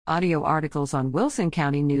Audio articles on Wilson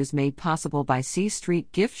County News made possible by C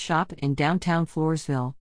Street Gift Shop in downtown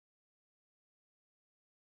Floresville.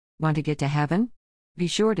 Want to get to heaven? Be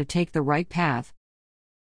sure to take the right path.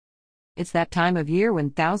 It's that time of year when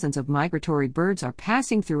thousands of migratory birds are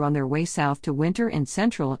passing through on their way south to winter in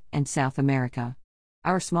Central and South America.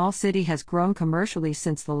 Our small city has grown commercially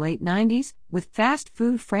since the late 90s, with fast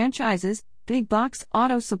food franchises, big box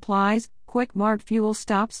auto supplies, quick mart fuel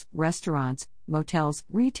stops, restaurants, motels,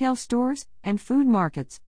 retail stores, and food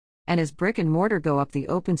markets. And as brick and mortar go up, the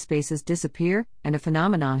open spaces disappear, and a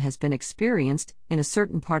phenomenon has been experienced in a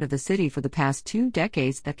certain part of the city for the past 2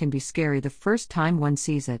 decades that can be scary the first time one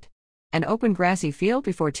sees it. An open grassy field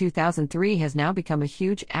before 2003 has now become a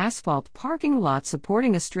huge asphalt parking lot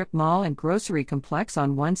supporting a strip mall and grocery complex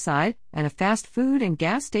on one side, and a fast food and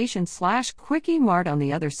gas station / quickie mart on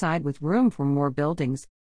the other side with room for more buildings.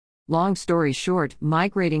 Long story short,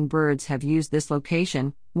 migrating birds have used this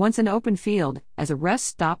location, once an open field, as a rest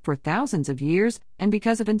stop for thousands of years, and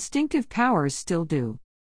because of instinctive powers still do.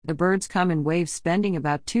 The birds come in waves, spending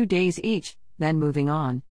about 2 days each, then moving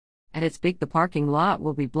on. At its peak, the parking lot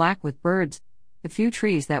will be black with birds. The few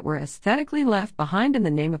trees that were aesthetically left behind in the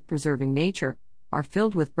name of preserving nature are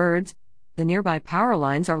filled with birds. The nearby power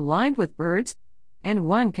lines are lined with birds, and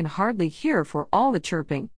one can hardly hear for all the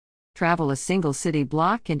chirping. Travel a single city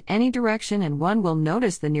block in any direction and one will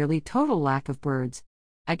notice the nearly total lack of birds.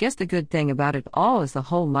 I guess the good thing about it all is the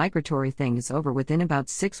whole migratory thing is over within about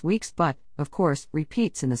 6 weeks, but, of course,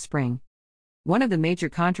 repeats in the spring. One of the major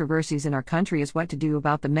controversies in our country is what to do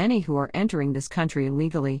about the many who are entering this country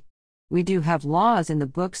illegally. We do have laws in the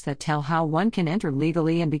books that tell how one can enter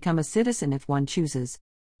legally and become a citizen if one chooses.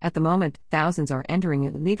 At the moment, thousands are entering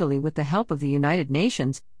illegally with the help of the United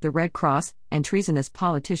Nations, the Red Cross, and treasonous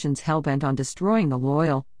politicians hell-bent on destroying the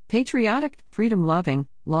loyal, patriotic, freedom-loving,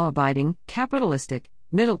 law-abiding, capitalistic,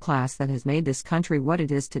 middle class that has made this country what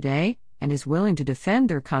it is today, and is willing to defend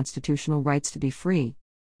their constitutional rights to be free.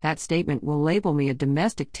 That statement will label me a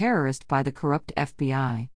domestic terrorist by the corrupt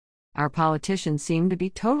FBI. Our politicians seem to be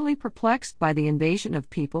totally perplexed by the invasion of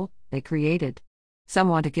people they created. Some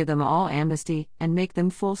want to give them all amnesty and make them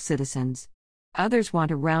full citizens. Others want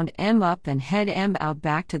to round them up and head them out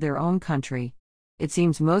back to their own country. It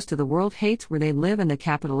seems most of the world hates where they live in the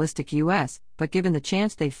capitalistic U.S., but given the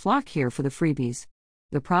chance they flock here for the freebies.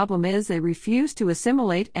 The problem is they refuse to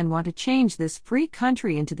assimilate and want to change this free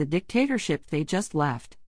country into the dictatorship they just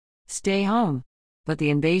left. Stay home. But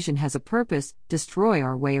the invasion has a purpose: destroy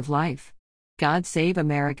our way of life. God save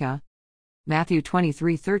America. Matthew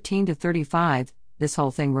 23:13-35. This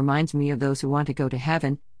whole thing reminds me of those who want to go to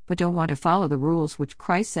heaven, but don't want to follow the rules which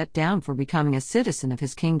Christ set down for becoming a citizen of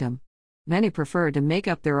his kingdom. Many prefer to make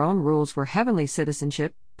up their own rules for heavenly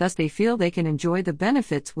citizenship, thus they feel they can enjoy the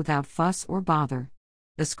benefits without fuss or bother.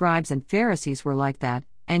 The scribes and Pharisees were like that,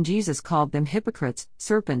 and Jesus called them hypocrites,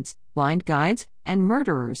 serpents, blind guides, and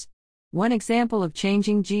murderers. One example of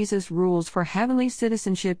changing Jesus' rules for heavenly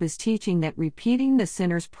citizenship is teaching that repeating the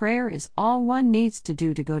sinner's prayer is all one needs to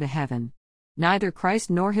do to go to heaven. Neither Christ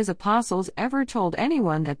nor his apostles ever told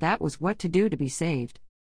anyone that that was what to do to be saved.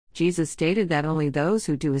 Jesus stated that only those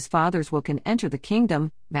who do his Father's will can enter the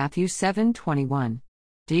kingdom, Matthew 7:21.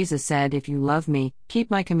 Jesus said, "If you love me,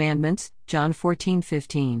 keep my commandments," John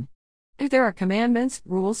 14:15. If there are commandments,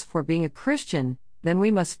 rules for being a Christian, then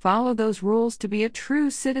we must follow those rules to be a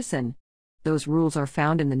true citizen. Those rules are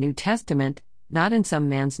found in the New Testament, not in some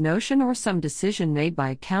man's notion or some decision made by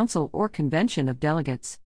a council or convention of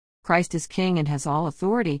delegates. Christ is king and has all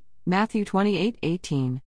authority, Matthew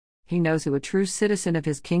 28:18. He knows who a true citizen of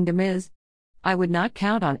his kingdom is. I would not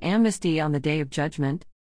count on amnesty on the day of judgment.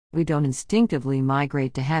 We don't instinctively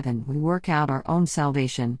migrate to heaven, we work out our own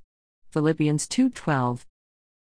salvation. Philippians 2:12.